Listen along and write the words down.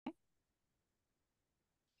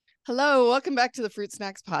Hello, welcome back to the Fruit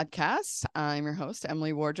Snacks Podcast. I'm your host,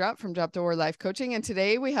 Emily Wardrop from Drop to War Life Coaching. And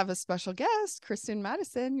today we have a special guest, Kristen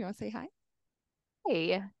Mattison. You want to say hi?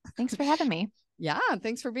 Hey, thanks for having me. Yeah,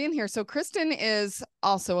 thanks for being here. So, Kristen is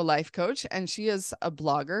also a life coach and she is a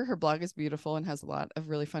blogger. Her blog is beautiful and has a lot of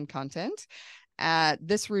really fun content at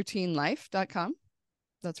thisroutinelife.com.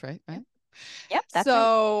 That's right, right? Yep, that's right.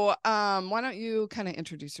 So, why don't you kind of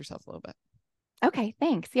introduce yourself a little bit? Okay,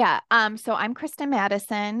 thanks. Yeah. So I'm Kristen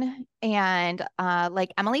Mattison, and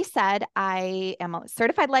like Emily said, I am a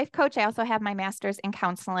certified life coach. I also have my master's in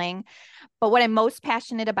counseling. But what I'm most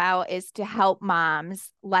passionate about is to help moms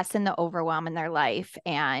lessen the overwhelm in their life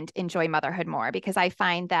and enjoy motherhood more. Because I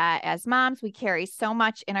find that as moms, we carry so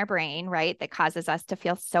much in our brain, right, that causes us to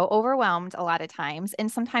feel so overwhelmed a lot of times.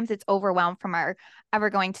 And sometimes it's overwhelmed from our ever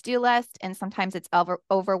going to do list, and sometimes it's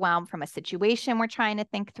overwhelmed from a situation we're trying to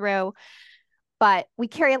think through. But we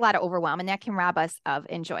carry a lot of overwhelm, and that can rob us of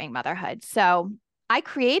enjoying motherhood. So I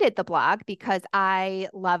created the blog because I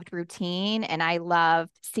loved routine and I loved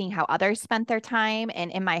seeing how others spent their time. And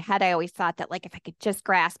in my head, I always thought that, like, if I could just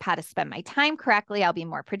grasp how to spend my time correctly, I'll be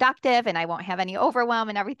more productive and I won't have any overwhelm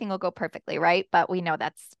and everything will go perfectly right. But we know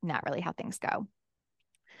that's not really how things go.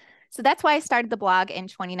 So that's why I started the blog in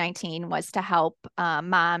 2019, was to help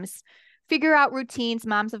moms figure out routines,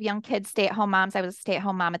 moms of young kids, stay-at-home moms. I was a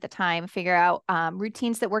stay-at-home mom at the time, figure out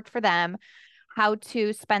routines that worked for them, how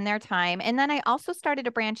to spend their time. And then I also started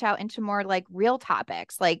to branch out into more like real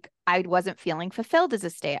topics. Like, I wasn't feeling fulfilled as a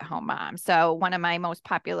stay-at-home mom. So one of my most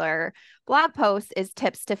popular blog posts is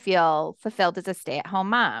tips to feel fulfilled as a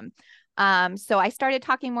stay-at-home mom. So I started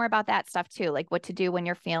talking more about that stuff too, like what to do when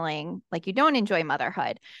you're feeling like you don't enjoy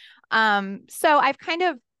motherhood. So I've kind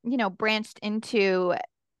of, branched into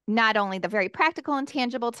not only the very practical and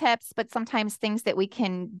tangible tips, but sometimes things that we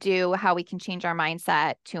can do, how we can change our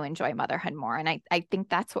mindset to enjoy motherhood more. And I think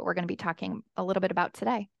that's what we're going to be talking a little bit about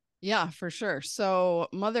today. Yeah, for sure. So,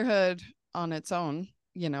 motherhood on its own,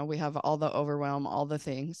 we have all the overwhelm, all the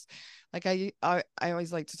things. Like I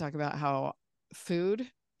always like to talk about how food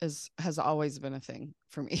has always been a thing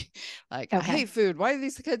for me. Like, I Okay. hate food. Why do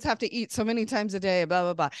these kids have to eat so many times a day? Blah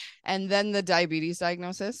blah blah. And then the diabetes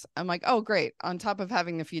diagnosis. I'm like, oh great. On top of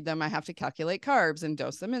having to feed them, I have to calculate carbs and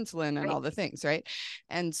dose them insulin and Right. all the things, right?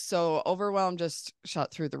 And so overwhelm just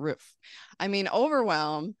shot through the roof. I mean,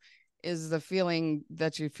 overwhelm is the feeling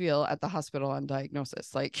that you feel at the hospital on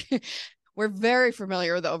diagnosis. Like, we're very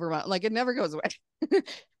familiar with the overwhelm. Like, it never goes away.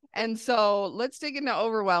 And so let's dig into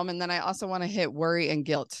overwhelm. And then I also want to hit worry and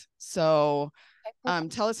guilt. So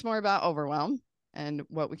tell us more about overwhelm and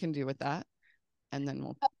what we can do with that. And then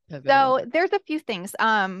we'll pivot a little So bit. there's a few things.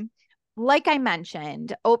 Like I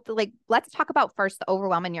mentioned, let's talk about first the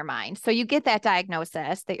overwhelm in your mind. So you get that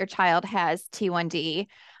diagnosis that your child has T1D.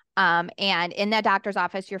 And in that doctor's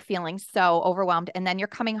office, you're feeling so overwhelmed. And then you're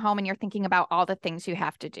coming home and you're thinking about all the things you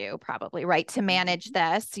have to do, probably, right, to manage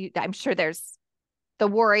this. I'm sure there's the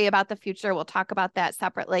worry about the future. We'll talk about that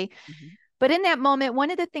separately. Mm-hmm. But in that moment, one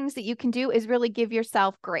of the things that you can do is really give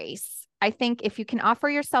yourself grace. I think if you can offer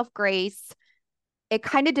yourself grace, it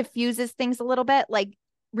kind of diffuses things a little bit. Like,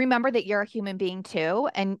 remember that you're a human being too.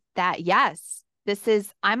 And that, yes,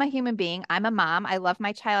 I'm a human being. I'm a mom. I love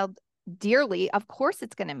my child dearly. Of course,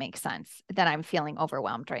 it's going to make sense that I'm feeling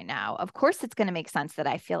overwhelmed right now. Of course, it's going to make sense that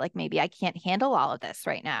I feel like maybe I can't handle all of this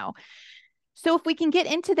right now. So if we can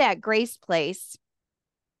get into that grace place,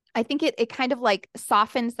 I think it kind of like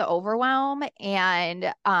softens the overwhelm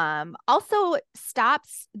and also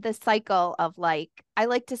stops the cycle of, like, I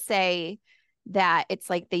like to say that it's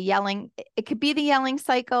like the yelling. It could be the yelling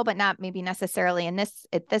cycle, but not maybe necessarily in this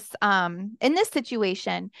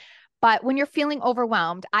situation. But when you're feeling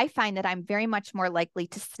overwhelmed, I find that I'm very much more likely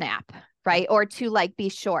to snap, right? Or to like be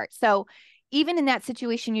short. So even in that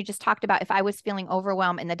situation you just talked about, if I was feeling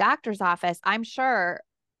overwhelmed in the doctor's office, I'm sure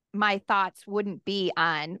my thoughts wouldn't be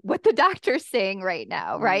on what the doctor's saying right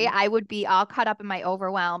now, right? Mm-hmm. I would be all caught up in my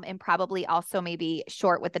overwhelm and probably also maybe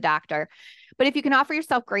short with the doctor. But if you can offer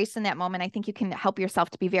yourself grace in that moment, I think you can help yourself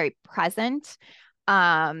to be very present.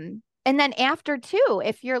 And then after too,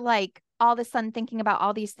 if you're like all of a sudden thinking about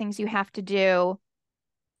all these things you have to do,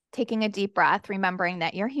 taking a deep breath, remembering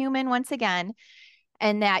that you're human once again,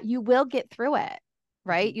 and that you will get through it,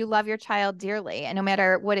 right? Mm-hmm. You love your child dearly, and no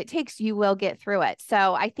matter what it takes, you will get through it.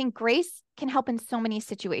 So I think grace can help in so many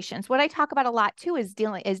situations. What I talk about a lot too is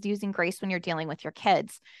using grace when you're dealing with your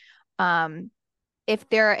kids. If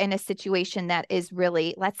they're in a situation that is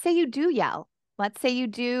really, let's say you do yell, let's say you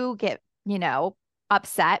do get,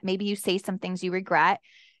 upset, maybe you say some things you regret.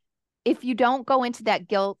 If you don't go into that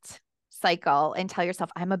guilt cycle and tell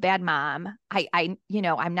yourself, I'm a bad mom. I'm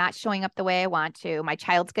not showing up the way I want to. My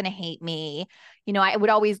child's going to hate me. I would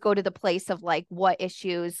always go to the place of like what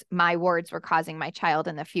issues my words were causing my child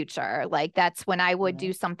in the future. Like that's when I would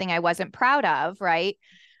do something I wasn't proud of, right?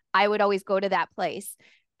 I would always go to that place.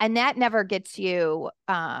 And that never gets you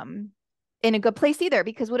in a good place either,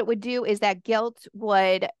 because what it would do is that guilt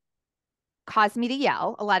would cause me to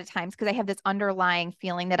yell a lot of times because I have this underlying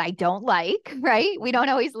feeling that I don't like, right? We don't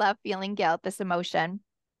always love feeling guilt, this emotion.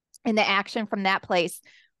 And the action from that place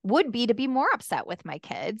would be to be more upset with my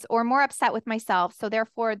kids or more upset with myself. So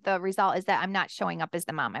therefore, the result is that I'm not showing up as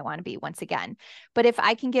the mom I want to be once again. But if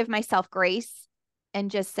I can give myself grace and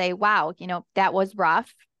just say, wow, that was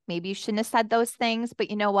rough. Maybe you shouldn't have said those things, but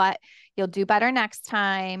you know what? You'll do better next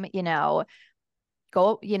time,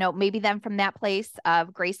 go, maybe then from that place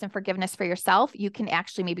of grace and forgiveness for yourself, you can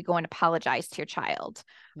actually maybe go and apologize to your child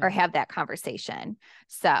or have that conversation.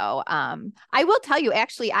 So I will tell you,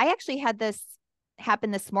 I actually had this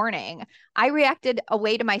happen this morning. I reacted a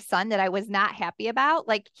way to my son that I was not happy about.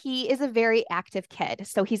 Like he is a very active kid.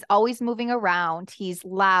 So he's always moving around. He's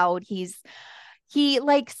loud. He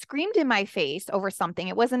like screamed in my face over something.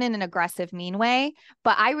 It wasn't in an aggressive, mean way,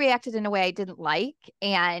 but I reacted in a way I didn't like.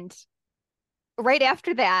 And right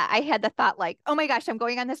after that, I had the thought like, oh my gosh, I'm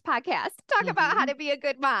going on this podcast to talk about how to be a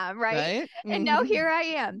good mom. Right. And now here I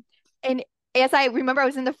am. And as I remember, I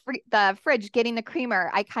was in the fridge getting the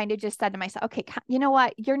creamer. I kind of just said to myself, okay, you know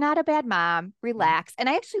what? You're not a bad mom. Relax. And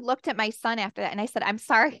I actually looked at my son after that and I said, I'm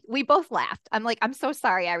sorry. We both laughed. I'm like, I'm so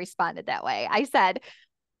sorry I responded that way. I said,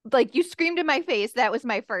 like, you screamed in my face. That was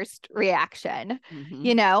my first reaction,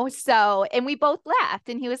 So, and we both laughed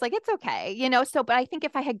and he was like, it's okay, so, but I think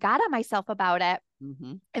if I had got on myself about it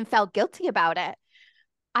and felt guilty about it,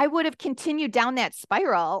 I would have continued down that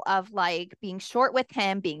spiral of like being short with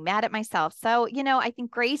him, being mad at myself. So, I think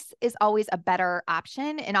grace is always a better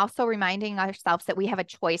option. And also reminding ourselves that we have a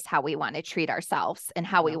choice how we want to treat ourselves and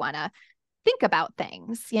how we want to think about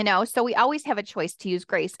things, so we always have a choice to use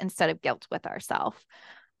grace instead of guilt with ourselves.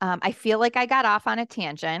 I feel like I got off on a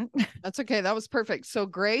tangent. That's okay. That was perfect. So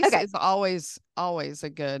grace is always a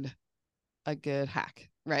good hack,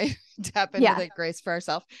 right? Tap into the grace for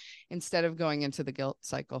ourselves instead of going into the guilt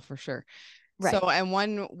cycle for sure. Right. So, and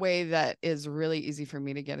one way that is really easy for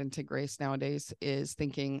me to get into grace nowadays is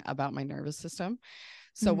thinking about my nervous system.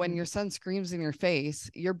 So when your son screams in your face,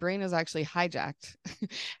 your brain is actually hijacked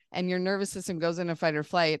and your nervous system goes into fight or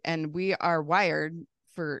flight. And we are wired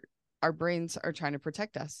for, our brains are trying to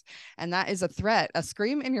protect us. And that is a threat. A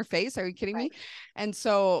scream in your face. Are you kidding me? And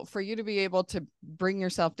so for you to be able to bring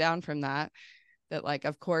yourself down from that like,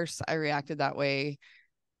 of course I reacted that way.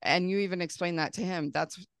 And you even explained that to him.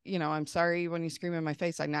 That's, I'm sorry when you scream in my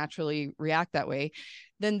face, I naturally react that way.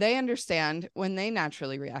 Then they understand when they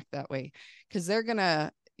naturally react that way, because they're going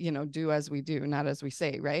to, do as we do, not as we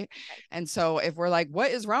say. Right. And so if we're like, what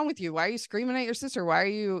is wrong with you? Why are you screaming at your sister? Why are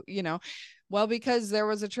you, well, because there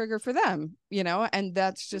was a trigger for them, and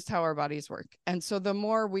that's just how our bodies work. And so the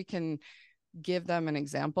more we can give them an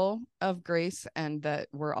example of grace and that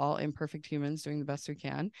we're all imperfect humans doing the best we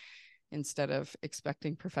can, instead of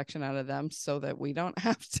expecting perfection out of them so that we don't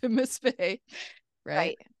have to misbehave,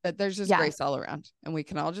 right? That there's just grace all around and we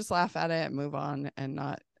can all just laugh at it and move on and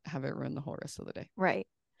not have it ruin the whole rest of the day. Right.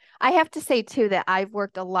 I have to say too, that I've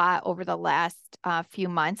worked a lot over the last few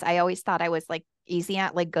months. I always thought I was like easy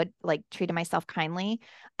at like good, like treated myself kindly.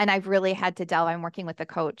 And I've really had to I'm working with a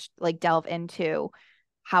coach, like delve into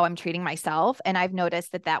how I'm treating myself. And I've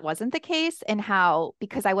noticed that wasn't the case, and how,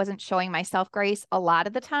 because I wasn't showing myself grace a lot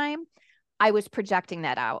of the time, I was projecting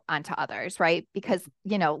that out onto others. Right. Because,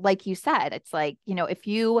 like you said, it's like, if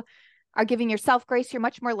you are giving yourself grace, you're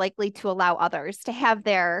much more likely to allow others to have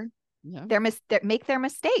make their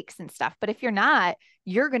mistakes and stuff. But if you're not,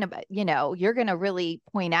 you're going to really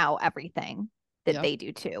point out everything that they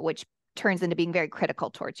do too, which turns into being very critical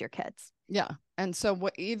towards your kids. Yeah. And so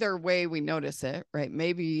either way we notice it, right?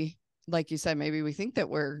 Maybe, like you said, maybe we think that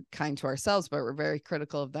we're kind to ourselves, but we're very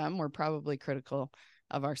critical of them. We're probably critical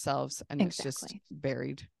of ourselves, and it's just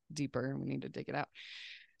buried deeper and we need to dig it out.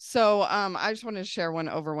 So I just wanted to share one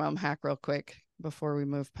Overwhelm hack real quick before we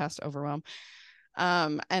move past Overwhelm.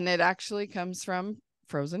 And it actually comes from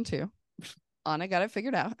Frozen 2. Anna got it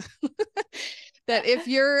figured out. That if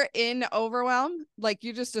you're in overwhelm, like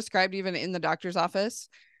you just described, even in the doctor's office,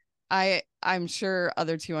 I'm sure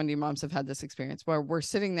other T1D moms have had this experience where we're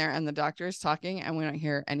sitting there and the doctor is talking and we don't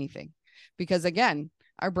hear anything, because again,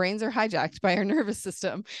 Our brains are hijacked by our nervous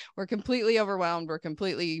system. We're completely overwhelmed. We're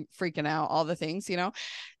completely freaking out, all the things,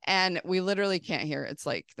 and we literally can't hear. It's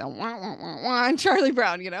like the wah, wah, wah, wah, and Charlie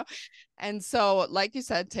Brown, And so, like you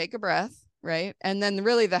said, take a breath, right? And then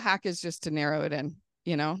really the hack is just to narrow it in,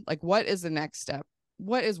 like what is the next step?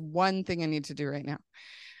 What is one thing I need to do right now?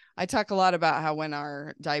 I talk a lot about how when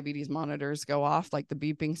our diabetes monitors go off, like the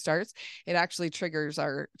beeping starts, it actually triggers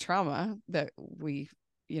our trauma that we,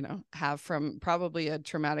 have from probably a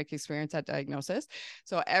traumatic experience at diagnosis.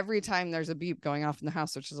 So every time there's a beep going off in the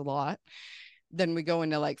house, which is a lot, then we go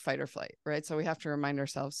into like fight or flight, right? So we have to remind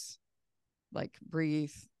ourselves, like,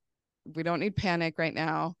 breathe. We don't need panic right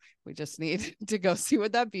now. We just need to go see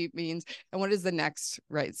what that beep means and what is the next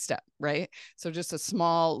right step, right? So just a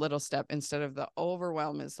small little step instead of the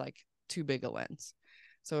overwhelm is like too big a lens.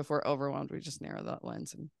 So if we're overwhelmed, we just narrow that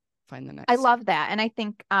lens and find the next. I love that. And I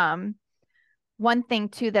think one thing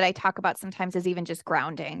too that I talk about sometimes is even just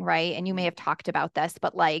grounding, right? And you may have talked about this,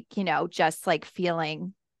 but like, just like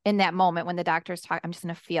feeling in that moment when the doctors talk, I'm just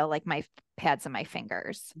going to feel like my pads on my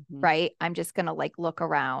fingers, right? I'm just going to like look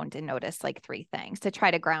around and notice like 3 things to try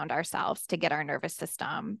to ground ourselves, to get our nervous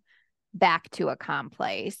system back to a calm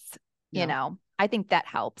place. I think that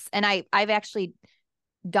helps. And I've actually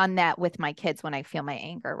done that with my kids when I feel my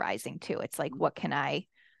anger rising too. It's like, what can I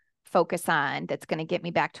focus on that's going to get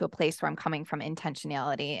me back to a place where I'm coming from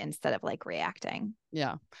intentionality instead of like reacting?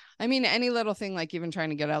 Yeah. I mean, any little thing, like even trying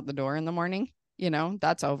to get out the door in the morning,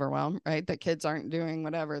 that's overwhelm, right? The kids aren't doing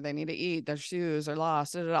whatever they need to eat, their shoes are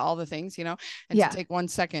lost, all the things, and to take 1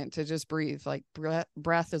 second to just breathe. Like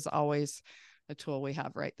breath is always a tool we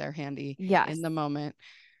have right there handy in the moment.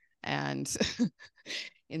 And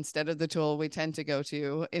instead of the tool we tend to go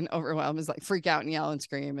to in overwhelm is like freak out and yell and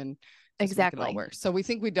scream and make it all worse. So we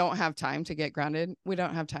think we don't have time to get grounded. We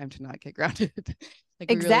don't have time to not get grounded. Like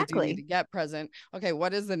we really do need to get present. Okay,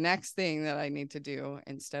 what is the next thing that I need to do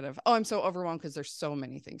instead of, I'm so overwhelmed because there's so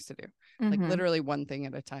many things to do. Like literally one thing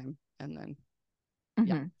at a time. And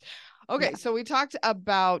then, Okay, so we talked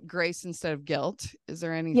about grace instead of guilt. Is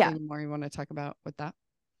there anything more you want to talk about with that?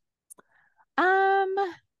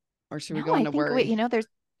 Or should we go into worry? There's,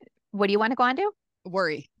 what do you want to go on to?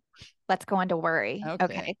 Worry. Let's go on to worry.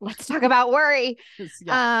 Okay. Let's talk about worry.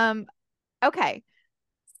 Okay.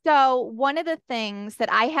 So one of the things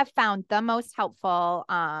that I have found the most helpful,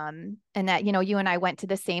 and that, you and I went to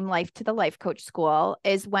the same life coach school,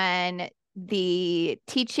 is when the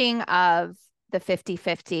teaching of the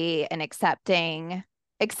 50-50 and accepting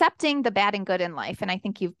the bad and good in life. And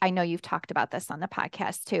I know you've talked about this on the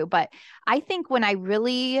podcast too, but I think when I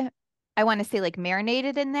want to say like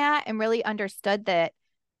marinated in that and really understood that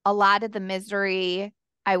a lot of the misery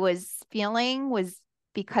I was feeling was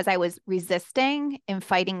because I was resisting and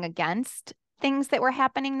fighting against things that were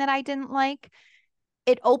happening that I didn't like,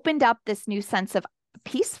 it opened up this new sense of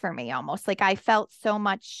peace for me almost. Like I felt so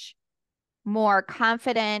much more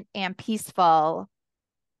confident and peaceful.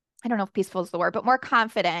 I don't know if peaceful is the word, but more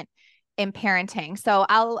confident in parenting. So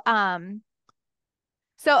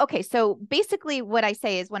So basically what I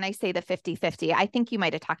say is when I say the 50-50, I think you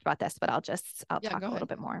might've talked about this, but I'll talk a little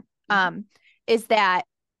bit more, is that,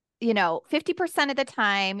 50% of the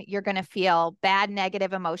time you're going to feel bad,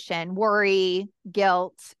 negative emotion, worry,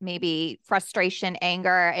 guilt, maybe frustration,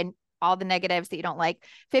 anger, and all the negatives that you don't like.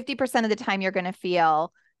 50% of the time you're going to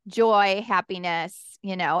feel joy, happiness,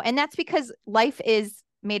 and that's because life is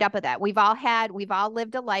made up of that. We've all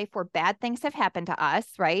lived a life where bad things have happened to us,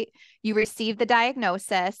 right? You received the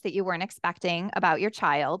diagnosis that you weren't expecting about your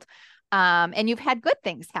child. And you've had good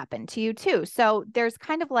things happen to you too. So there's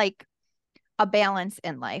kind of like a balance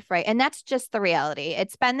in life, right? And that's just the reality.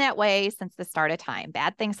 It's been that way since the start of time.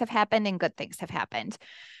 Bad things have happened and good things have happened.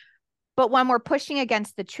 But when we're pushing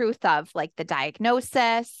against the truth of like the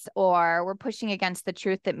diagnosis, or we're pushing against the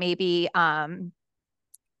truth that maybe,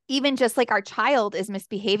 even just like our child is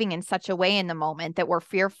misbehaving in such a way in the moment that we're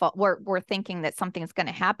fearful, we're thinking that something's going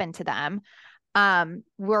to happen to them.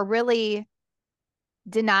 We're really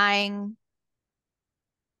denying.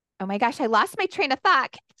 Oh my gosh, I lost my train of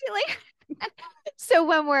thought. So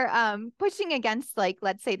when we're pushing against, like,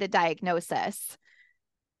 let's say the diagnosis,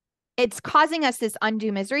 it's causing us this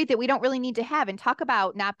undue misery that we don't really need to have. And talk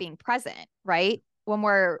about not being present, right? When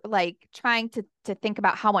we're like trying to think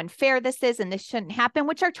about how unfair this is and this shouldn't happen,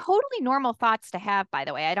 which are totally normal thoughts to have, by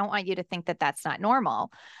the way. I don't want you to think that that's not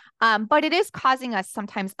normal. But it is causing us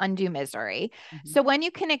sometimes undue misery. So when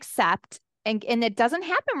you can accept and it doesn't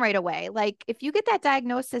happen right away. Like if you get that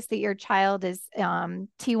diagnosis that your child is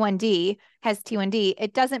T1D, has T1D,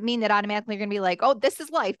 it doesn't mean that automatically you're going to be like, oh, this is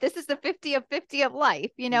life. This is the 50 of 50 of life,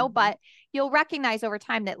 but you'll recognize over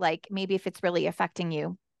time that like maybe if it's really affecting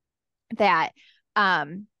you, that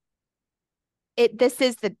this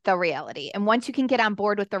is the reality. And once you can get on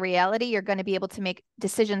board with the reality, you're going to be able to make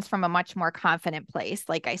decisions from a much more confident place,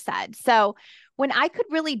 like I said. So when I could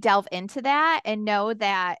really delve into that and know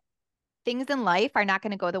that things in life are not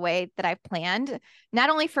going to go the way that I've planned, not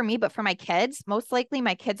only for me, but for my kids, most likely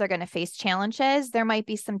my kids are going to face challenges. There might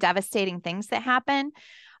be some devastating things that happen.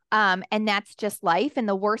 And that's just life. And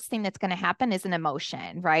the worst thing that's going to happen is an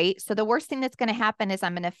emotion, right? So the worst thing that's going to happen is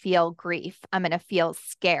I'm going to feel grief. I'm going to feel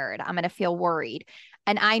scared. I'm going to feel worried.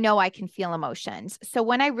 And I know I can feel emotions. So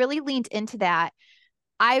when I really leaned into that,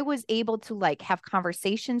 I was able to like have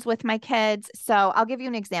conversations with my kids. So I'll give you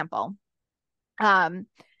an example. I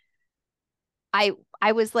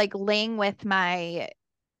was like laying with my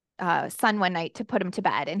son one night to put him to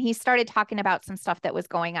bed, and he started talking about some stuff that was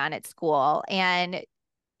going on at school. And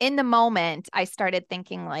in the moment, I started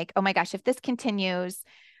thinking like, oh my gosh, if this continues,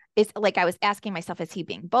 is like, I was asking myself, is he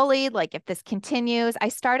being bullied? Like, if this continues, I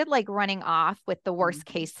started like running off with the worst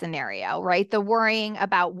case scenario, right? The worrying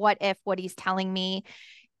about what if what he's telling me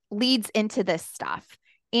leads into this stuff.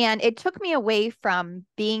 And it took me away from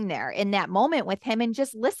being there in that moment with him and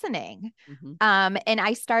just listening. And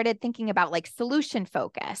I started thinking about like solution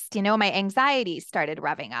focused, my anxiety started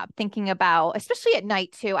revving up, thinking about, especially at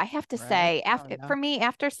night too. I have to say, for me,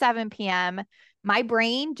 after 7 p.m., my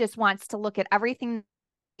brain just wants to look at everything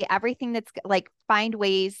that's like find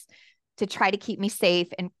ways to try to keep me safe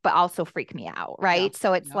but also freak me out. Right.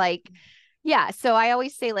 So it's like, yeah. So I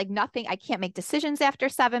always say like nothing, I can't make decisions after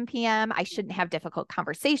 7 p.m. I shouldn't have difficult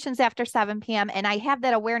conversations after 7 p.m. And I have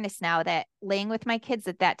that awareness now that laying with my kids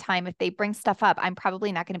at that time, if they bring stuff up, I'm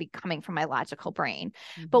probably not going to be coming from my logical brain.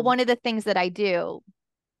 But one of the things that I do,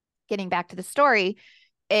 getting back to the story,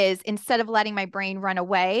 is instead of letting my brain run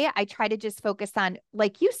away, I try to just focus on,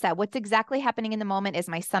 like you said, what's exactly happening in the moment is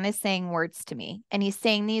my son is saying words to me and he's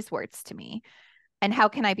saying these words to me. And how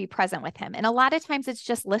can I be present with him? And a lot of times it's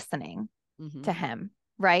just listening to him,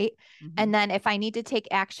 right? And then if I need to take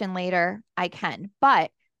action later, I can. But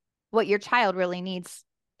what your child really needs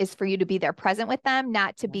is for you to be there present with them,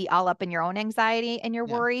 not to be all up in your own anxiety and your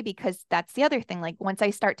worry, because that's the other thing. Like once I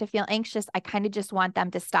start to feel anxious, I kind of just want them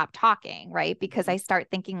to stop talking, right? Because I start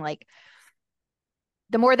thinking like,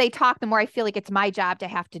 the more they talk, the more I feel like it's my job to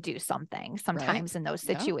have to do something sometimes in those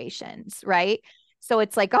situations, right? So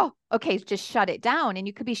it's like, oh, okay, just shut it down. And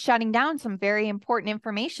you could be shutting down some very important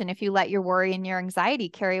information if you let your worry and your anxiety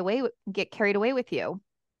get carried away with you.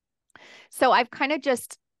 So I've kind of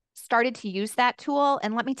just started to use that tool.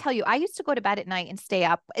 And let me tell you, I used to go to bed at night and stay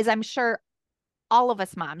up, as I'm sure all of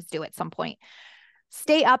us moms do at some point,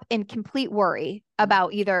 stay up in complete worry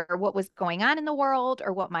about either what was going on in the world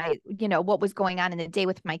or what was going on in the day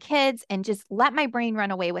with my kids, and just let my brain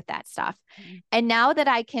run away with that stuff. And now that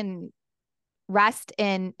I can rest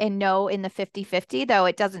and know in the 50-50, though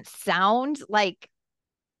it doesn't sound like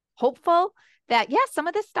hopeful, that some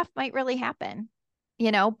of this stuff might really happen,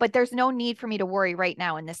 but there's no need for me to worry right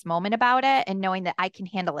now in this moment about it, and knowing that I can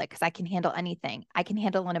handle it because I can handle anything. I can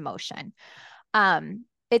handle an emotion.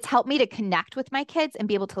 It's helped me to connect with my kids and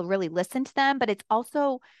be able to really listen to them, but it's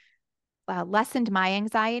also lessened my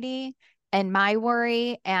anxiety and my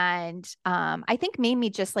worry. And I think made me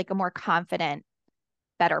just like a more confident,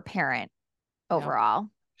 better parent overall.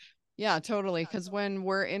 Yeah, totally. Because when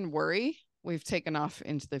we're in worry, we've taken off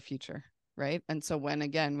into the future, right? And so when,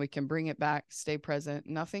 again, we can bring it back, stay present,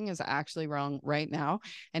 nothing is actually wrong right now.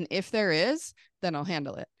 And if there is, then I'll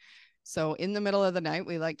handle it. So in the middle of the night,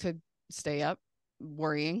 we like to stay up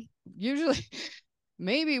worrying. Usually,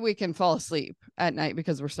 maybe we can fall asleep at night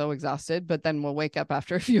because we're so exhausted, but then we'll wake up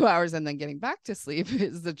after a few hours, and then getting back to sleep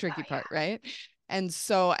is the tricky part, right? And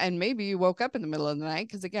so, and maybe you woke up in the middle of the night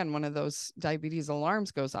because, again, one of those diabetes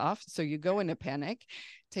alarms goes off. So you go into panic.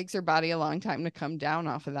 Takes your body a long time to come down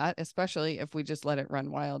off of that, especially if we just let it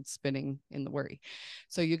run wild, spinning in the worry.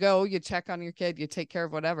 So you go, you check on your kid, you take care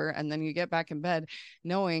of whatever, and then you get back in bed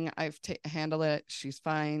knowing I've handled it. She's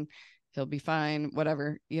fine. He'll be fine,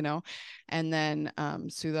 whatever, and then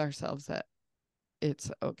soothe ourselves that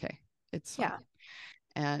it's okay. It's fine.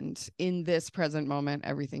 And in this present moment,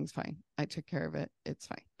 everything's fine. I took care of it. It's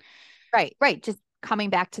fine. Right. Just coming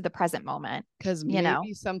back to the present moment. Because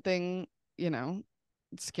maybe something,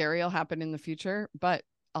 scary will happen in the future, but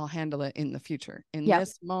I'll handle it in the future. In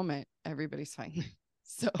this moment, everybody's fine.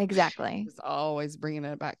 So exactly, just always bringing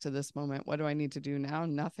it back to this moment. What do I need to do now?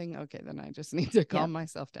 Nothing. Okay, then I just need to calm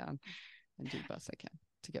myself down and do the best I can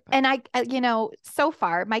to get better. And I so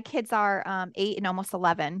far my kids are 8 and almost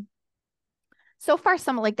 11. So far,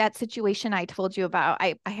 some like that situation I told you about,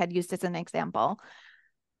 I had used as an example,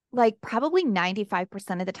 like probably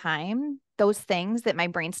 95% of the time, those things that my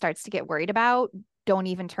brain starts to get worried about don't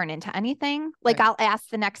even turn into anything. Like Right. I'll ask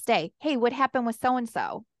the next day, hey, what happened with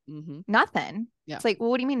so-and-so? Nothing. Yeah. It's like, well,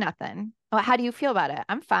 what do you mean nothing? Well, how do you feel about it?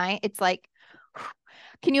 I'm fine. It's like,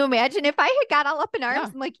 can you imagine if I had got all up in arms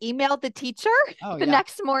and like emailed the teacher the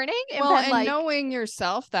next morning and well, been and like, knowing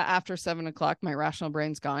yourself that after 7 o'clock, my rational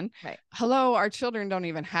brain's gone. Right. Hello, our children don't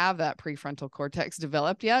even have that prefrontal cortex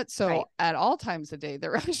developed yet. So at all times of day,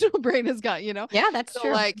 the rational brain has got, Yeah, that's so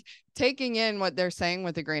true. like taking in what they're saying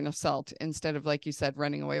with a grain of salt instead of, like you said,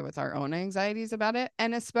 running away with our own anxieties about it.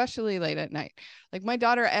 And especially late at night. Like my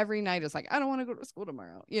daughter every night is like, I don't want to go to school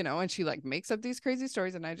tomorrow, and she like makes up these crazy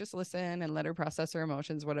stories and I just listen and let her process her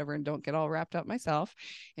emotions, whatever, and don't get all wrapped up myself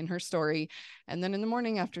in her story. And then in the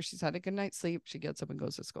morning after she's had a good night's sleep, she gets up and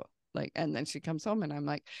goes to school. Like, and then she comes home and I'm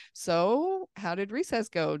like, so how did recess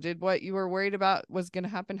go? Did what you were worried about was going to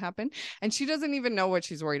happen? And she doesn't even know what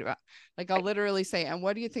she's worried about. Like I'll literally say, and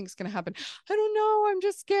what do you think is going to happen? I don't know. I'm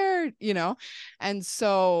just scared, And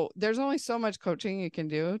so there's only so much coaching you can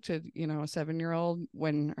do to, a 7-year-old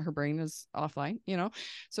when her brain is offline,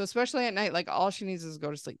 So especially at night, like all she needs is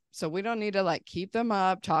go to sleep. So we don't need to like keep them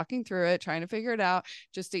up, talking through it, trying to figure it out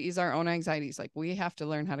just to ease our own anxieties. Like we have to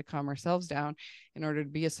learn how to calm ourselves down in order to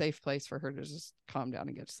be a safe place for her to just calm down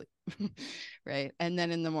and get to sleep. Right. And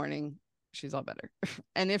then in the morning, she's all better.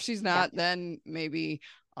 And if she's not, then maybe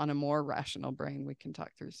on a more rational brain, we can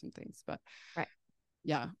talk through some things. But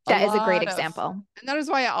yeah, that is a great example. And that is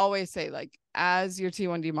why I always say, like, as your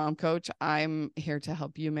T1D mom coach, I'm here to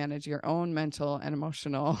help you manage your own mental and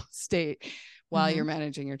emotional state while you're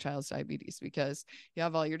managing your child's diabetes, because you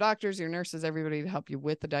have all your doctors, your nurses, everybody to help you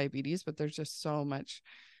with the diabetes, but there's just so much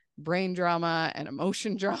brain drama and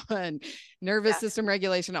emotion drama and nervous system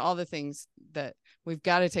regulation, all the things that we've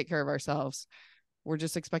got to take care of ourselves. We're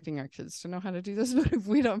just expecting our kids to know how to do this, but if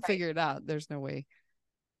we don't figure it out, there's no way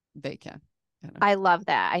they can. I love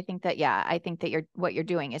that. I think that what you're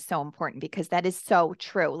doing is so important, because that is so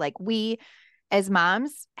true. Like we as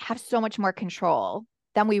moms have so much more control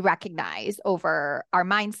than we recognize over our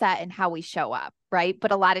mindset and how we show up. Right.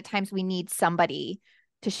 But a lot of times we need somebody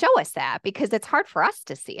to show us that, because it's hard for us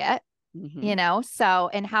to see it, so,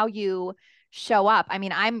 and how you show up. I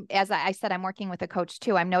mean, as I said, I'm working with a coach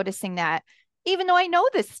too. I'm noticing that even though I know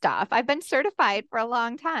this stuff, I've been certified for a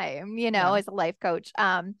long time, as a life coach.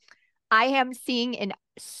 I am seeing in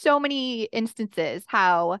so many instances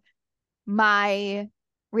how my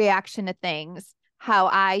reaction to things, how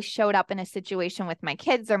I showed up in a situation with my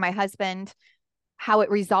kids or my husband, how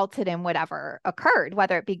it resulted in whatever occurred,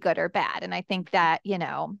 whether it be good or bad. And I think that,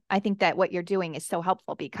 what you're doing is so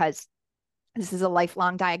helpful, because this is a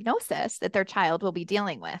lifelong diagnosis that their child will be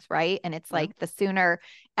dealing with. Right. And it's like the sooner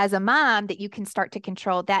as a mom that you can start to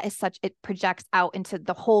control that, it projects out into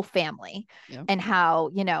the whole family and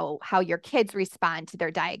how your kids respond to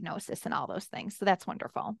their diagnosis and all those things. So that's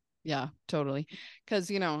wonderful. Yeah, totally.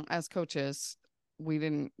 Because, as coaches, we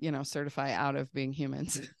didn't, certify out of being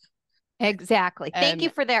humans. Exactly. Thank you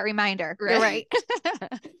for that reminder. Right. You're right.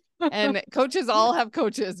 And coaches all have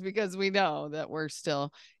coaches, because we know that we're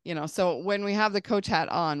still, so when we have the coach hat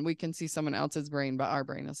on, we can see someone else's brain, but our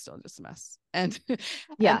brain is still just a mess. And, and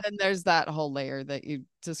then there's that whole layer that you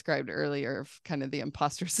described earlier of kind of the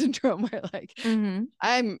imposter syndrome, where like,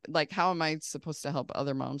 I'm like, how am I supposed to help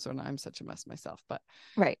other moms when I'm such a mess myself? But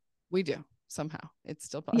we do somehow. It's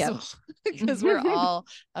still possible because we're all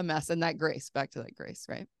a mess. And that grace, back to that grace,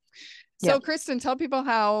 right? So Kristen, tell people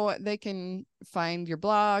how they can find your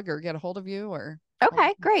blog or get a hold of you or.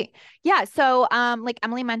 Okay, great. Yeah. So, like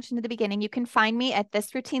Emily mentioned at the beginning, you can find me at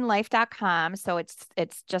thisroutinelife.com. So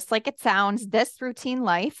it's just like it sounds,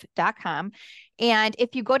 thisroutinelife.com. And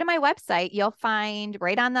if you go to my website, you'll find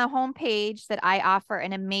right on the homepage that I offer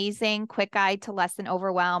an amazing quick guide to lessen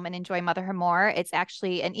overwhelm and enjoy motherhood more. It's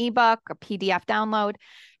actually an ebook, a PDF download.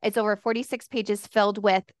 It's over 46 pages filled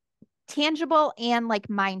with tangible and like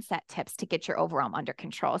mindset tips to get your overwhelm under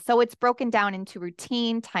control. So it's broken down into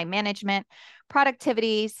routine, time management,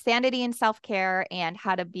 productivity, sanity and self-care, and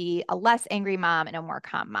how to be a less angry mom and a more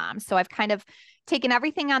calm mom. So I've kind of taken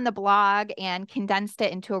everything on the blog and condensed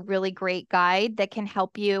it into a really great guide that can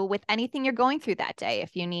help you with anything you're going through that day.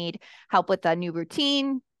 If you need help with a new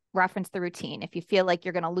routine, reference the routine. If you feel like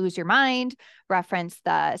you're going to lose your mind, reference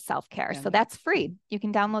the self-care. So that's free. You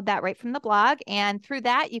can download that right from the blog. And through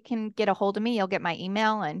that, you can get a hold of me. You'll get my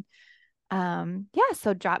email and Yeah,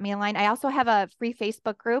 so drop me a line. I also have a free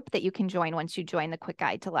Facebook group that you can join once you join the Quick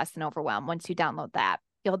Guide to Less Than Overwhelm. Once you download that,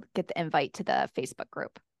 you'll get the invite to the Facebook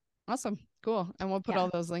group. Awesome. Cool. And we'll put Yeah. all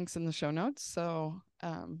those links in the show notes. So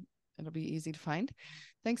it'll be easy to find.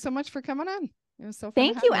 Thanks so much for coming on. It was so fun to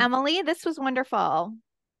Thank have you, you. Emily. This was wonderful.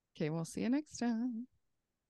 Okay, we'll see you next time.